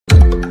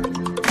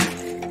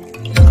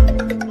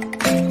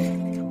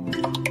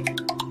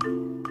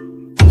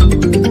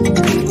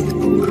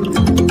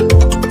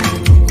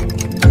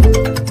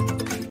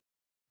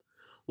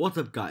What's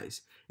up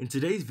guys? In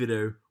today's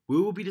video, we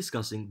will be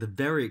discussing the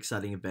very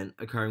exciting event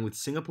occurring with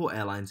Singapore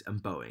Airlines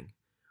and Boeing.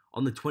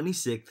 On the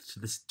 26th to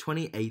the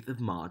 28th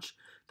of March,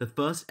 the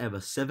first ever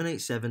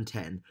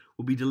 787-10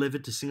 will be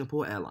delivered to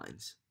Singapore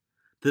Airlines.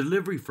 The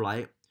delivery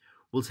flight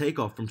will take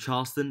off from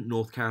Charleston,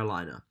 North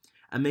Carolina,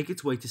 and make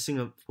its way to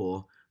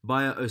Singapore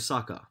via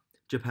Osaka,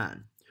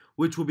 Japan,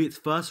 which will be its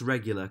first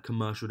regular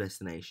commercial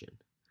destination.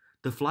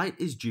 The flight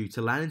is due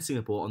to land in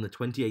Singapore on the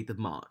 28th of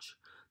March.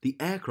 The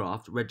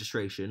aircraft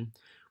registration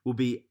will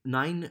be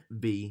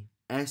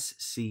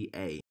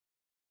 9VSCA.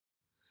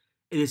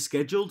 It is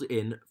scheduled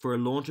in for a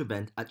launch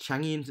event at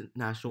Changi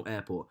International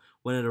Airport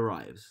when it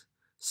arrives.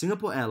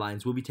 Singapore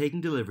Airlines will be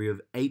taking delivery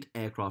of 8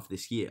 aircraft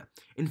this year.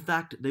 In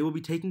fact, they will be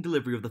taking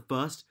delivery of the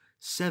first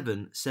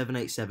 7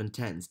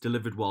 787-10s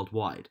delivered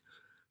worldwide.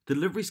 The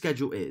delivery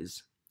schedule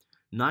is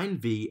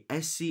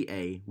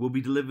 9VSCA will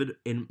be delivered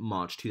in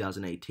March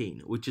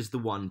 2018, which is the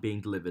one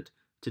being delivered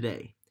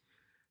today.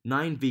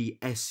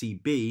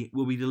 9VSCB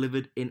will be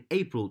delivered in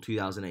April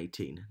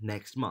 2018,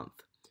 next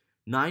month.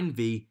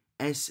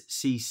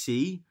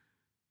 9VSCC,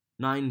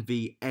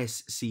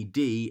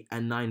 9VSCD,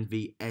 and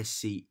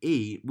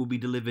 9VSCE will be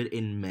delivered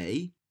in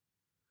May.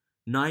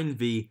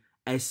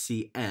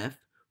 9VSCF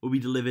will be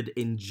delivered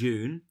in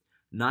June.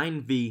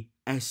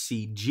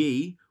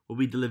 9VSCG will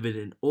be delivered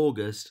in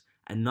August,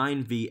 and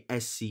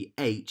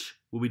 9VSCH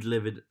will be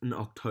delivered in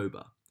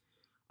October.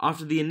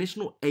 After the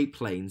initial 8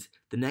 planes,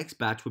 the next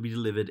batch will be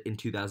delivered in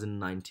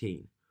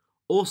 2019.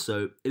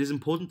 Also, it is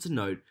important to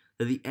note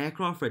that the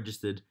aircraft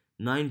registered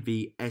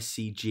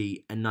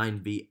 9VSCG and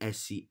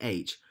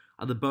 9VSCH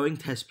are the Boeing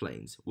test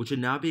planes, which are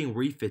now being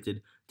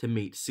refitted to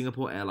meet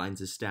Singapore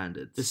Airlines'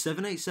 standards. The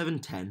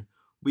 787-10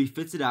 will be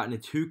fitted out in a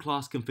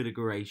 2-class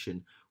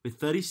configuration with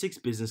 36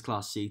 business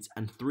class seats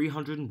and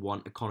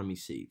 301 economy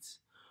seats.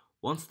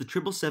 Once the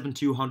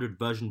 777-200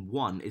 version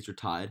 1 is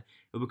retired, it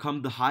will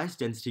become the highest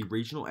density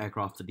regional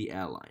aircraft for the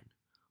airline.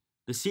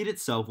 The seat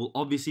itself will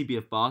obviously be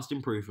a vast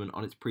improvement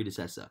on its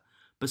predecessor,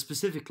 but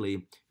specifically,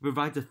 it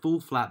provides a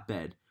full flat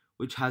bed,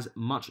 which has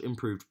much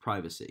improved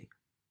privacy.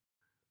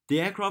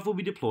 The aircraft will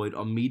be deployed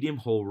on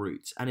medium-haul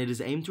routes, and it is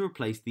aimed to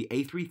replace the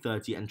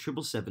A330 and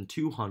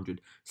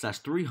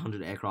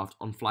 777-200/300 aircraft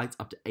on flights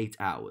up to 8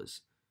 hours.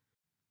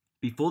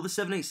 Before the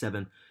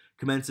 787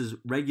 commences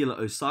regular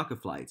Osaka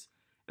flights,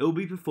 it will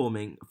be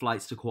performing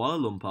flights to Kuala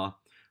Lumpur,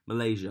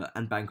 Malaysia,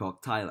 and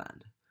Bangkok,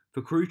 Thailand,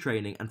 for crew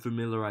training and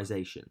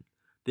familiarization.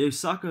 The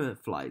Osaka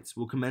flights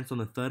will commence on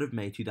the 3rd of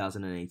May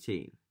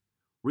 2018.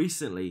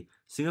 Recently,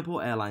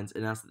 Singapore Airlines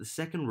announced that the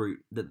second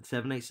route that the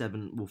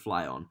 787 will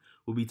fly on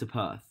will be to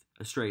Perth,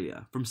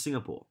 Australia, from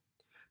Singapore.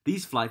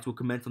 These flights will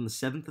commence on the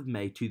 7th of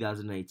May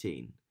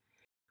 2018.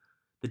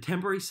 The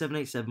temporary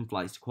 787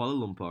 flights to Kuala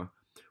Lumpur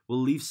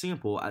will leave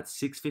Singapore at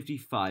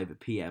 6:55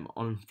 p.m.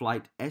 on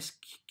flight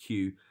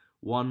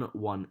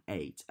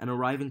SQ118 and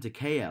arrive into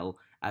KL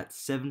at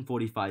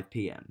 7:45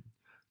 p.m.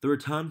 The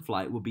return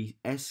flight will be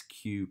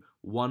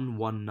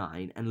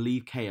SQ119 and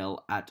leave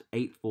KL at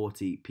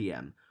 8:40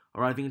 p.m.,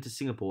 arriving into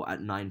Singapore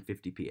at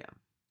 9:50 p.m.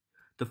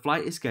 The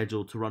flight is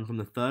scheduled to run from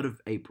the 3rd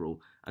of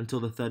April until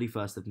the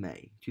 31st of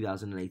May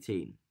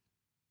 2018.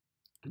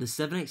 The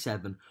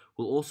 787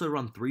 will also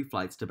run 3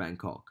 flights to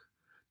Bangkok.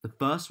 The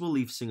first will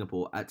leave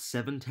Singapore at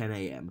 7:10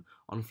 a.m.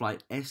 on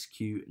flight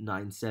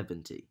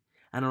SQ970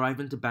 and arrive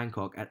into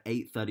Bangkok at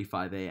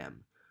 8:35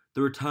 a.m.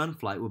 The return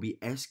flight will be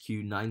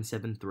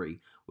SQ973,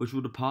 which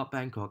will depart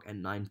Bangkok at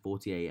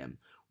 9:40 a.m.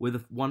 with a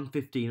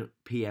 1:15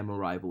 p.m.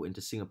 arrival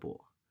into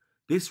Singapore.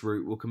 This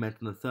route will commence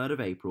on the 3rd of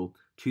April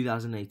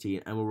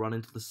 2018 and will run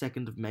until the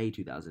 2nd of May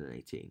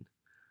 2018.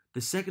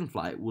 The second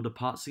flight will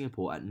depart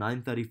Singapore at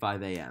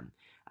 9:35 a.m.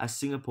 as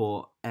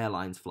Singapore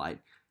Airlines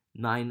flight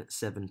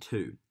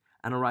 972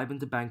 and arrive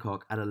into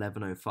Bangkok at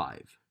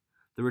 11:05.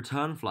 The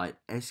return flight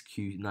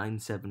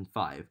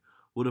SQ975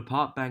 will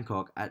depart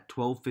Bangkok at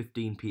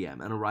 12:15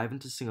 p.m. and arrive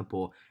into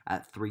Singapore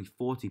at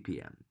 3:40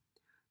 p.m.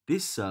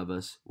 This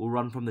service will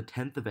run from the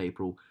 10th of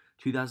April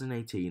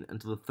 2018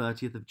 until the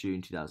 30th of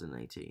June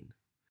 2018.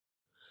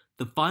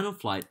 The final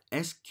flight,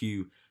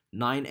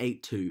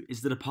 SQ982,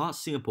 is to depart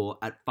Singapore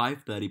at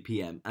 5:30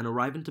 p.m. and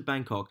arrive into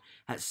Bangkok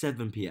at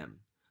 7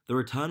 p.m. The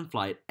return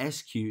flight,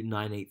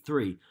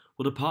 SQ983,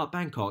 will depart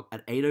Bangkok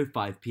at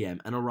 8:05 p.m.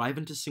 and arrive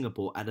into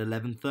Singapore at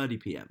 11:30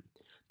 p.m.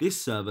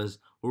 This service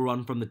will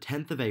run from the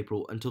 10th of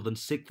April until the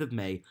 6th of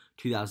May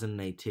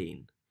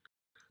 2018.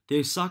 The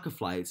Osaka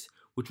flights,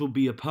 which will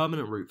be a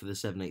permanent route for the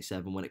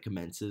 787 when it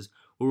commences,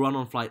 will run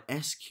on flight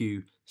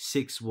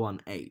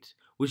SQ618,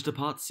 which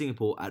departs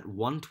Singapore at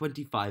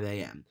 1:25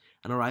 a.m.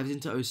 and arrives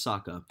into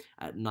Osaka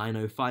at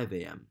 9:05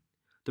 a.m.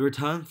 The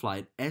return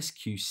flight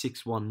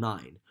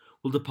SQ619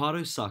 will depart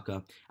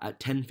Osaka at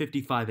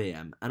 10:55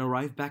 a.m. and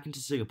arrive back into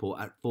Singapore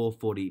at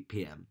 4:40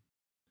 p.m.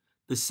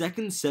 The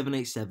second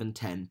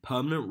 787-10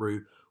 permanent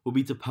route will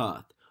be to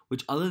Perth,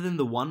 which other than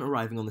the one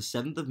arriving on the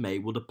 7th of May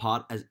will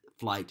depart as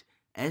flight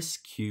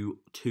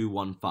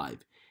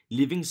SQ215,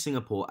 leaving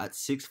Singapore at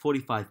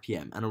 6:45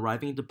 p.m. and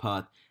arriving into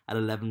Perth at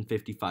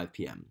 11:55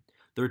 p.m.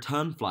 The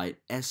return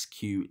flight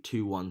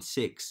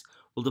SQ216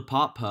 will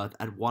depart Perth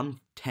at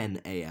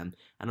 1:10 a.m.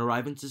 and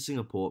arrive into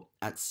Singapore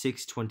at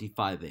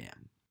 6:25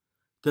 a.m.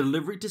 The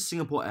delivery to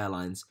Singapore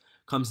Airlines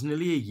comes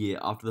nearly a year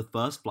after the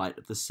first flight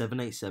of the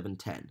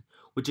 787-10,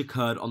 which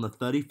occurred on the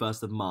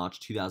 31st of March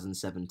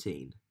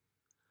 2017.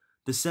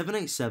 The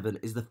 787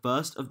 is the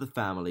first of the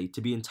family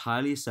to be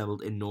entirely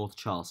assembled in North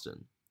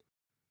Charleston.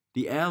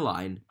 The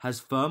airline has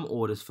firm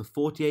orders for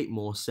 48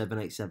 more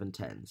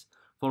 787-10s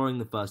following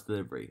the first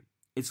delivery.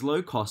 Its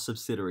low-cost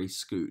subsidiary,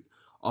 Scoot,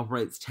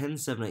 operates 10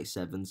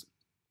 787s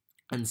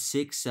and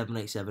 6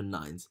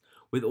 787-9s,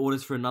 with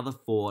orders for another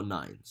 4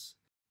 9s.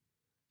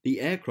 The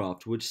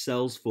aircraft, which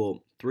sells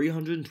for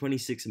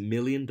 $326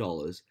 million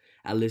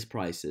at list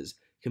prices,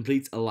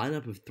 completes a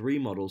lineup of 3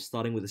 models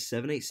starting with a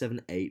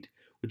 787-8,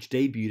 which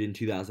debuted in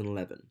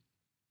 2011.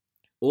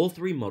 All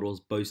 3 models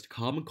boast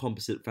carbon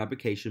composite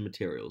fabrication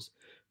materials,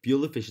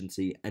 fuel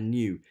efficiency, and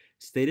new,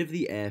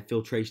 state-of-the-art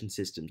filtration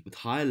systems with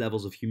higher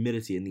levels of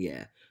humidity in the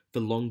air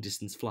for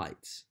long-distance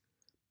flights.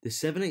 The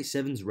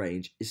 787's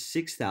range is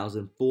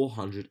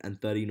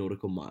 6,430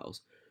 nautical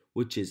miles,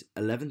 which is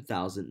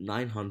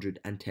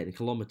 11,910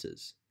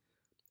 kilometers.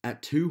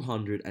 At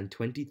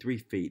 223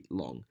 feet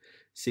long,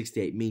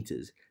 68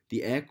 meters,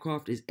 the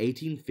aircraft is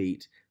 18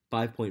 feet,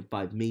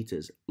 5.5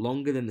 meters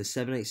longer than the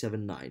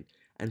 787-9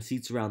 and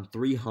seats around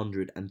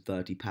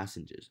 330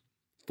 passengers,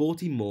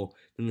 40 more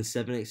than the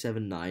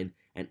 787-9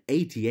 and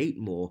 88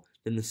 more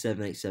than the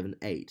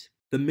 787-8.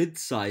 The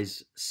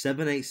mid-size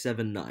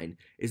 787-9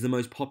 is the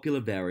most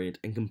popular variant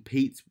and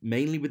competes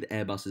mainly with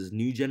Airbus's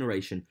new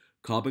generation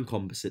carbon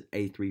composite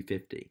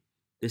A350.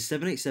 The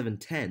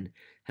 787-10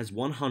 has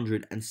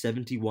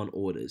 171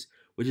 orders,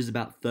 which is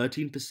about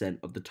 13%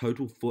 of the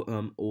total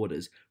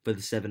orders for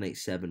the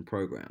 787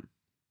 program.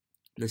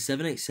 The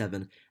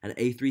 787 and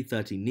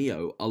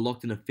A330neo are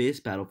locked in a fierce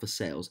battle for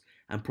sales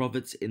and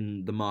profits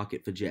in the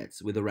market for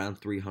jets, with around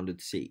 300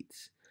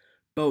 seats.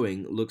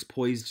 Boeing looks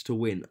poised to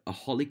win a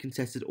hotly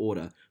contested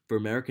order for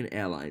American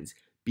Airlines,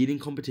 beating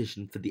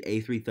competition for the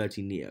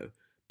A330neo,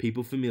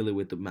 people familiar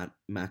with the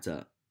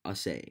matter are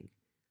saying.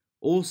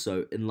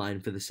 Also in line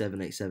for the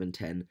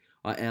 787-10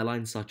 are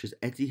airlines such as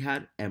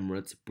Etihad,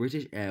 Emirates,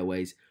 British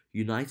Airways,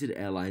 United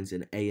Airlines,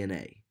 and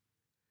ANA.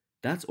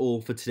 That's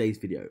all for today's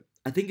video.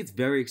 I think it's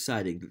very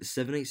exciting that the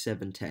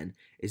 787-10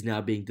 is now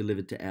being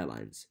delivered to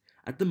airlines.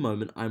 At the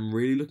moment, I'm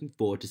really looking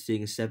forward to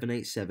seeing a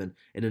 787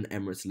 in an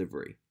Emirates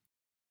livery.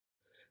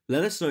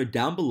 Let us know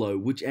down below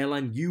which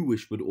airline you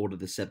wish would order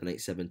the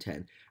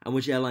 787-10 and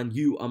which airline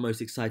you are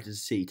most excited to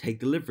see take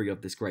delivery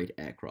of this great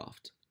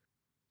aircraft.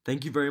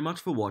 Thank you very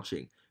much for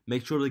watching.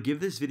 Make sure to give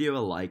this video a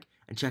like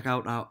and check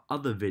out our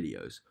other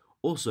videos.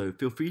 Also,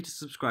 feel free to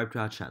subscribe to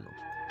our channel.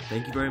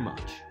 Thank you very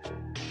much.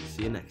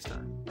 See you next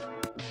time.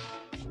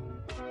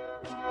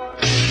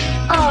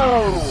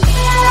 Oh!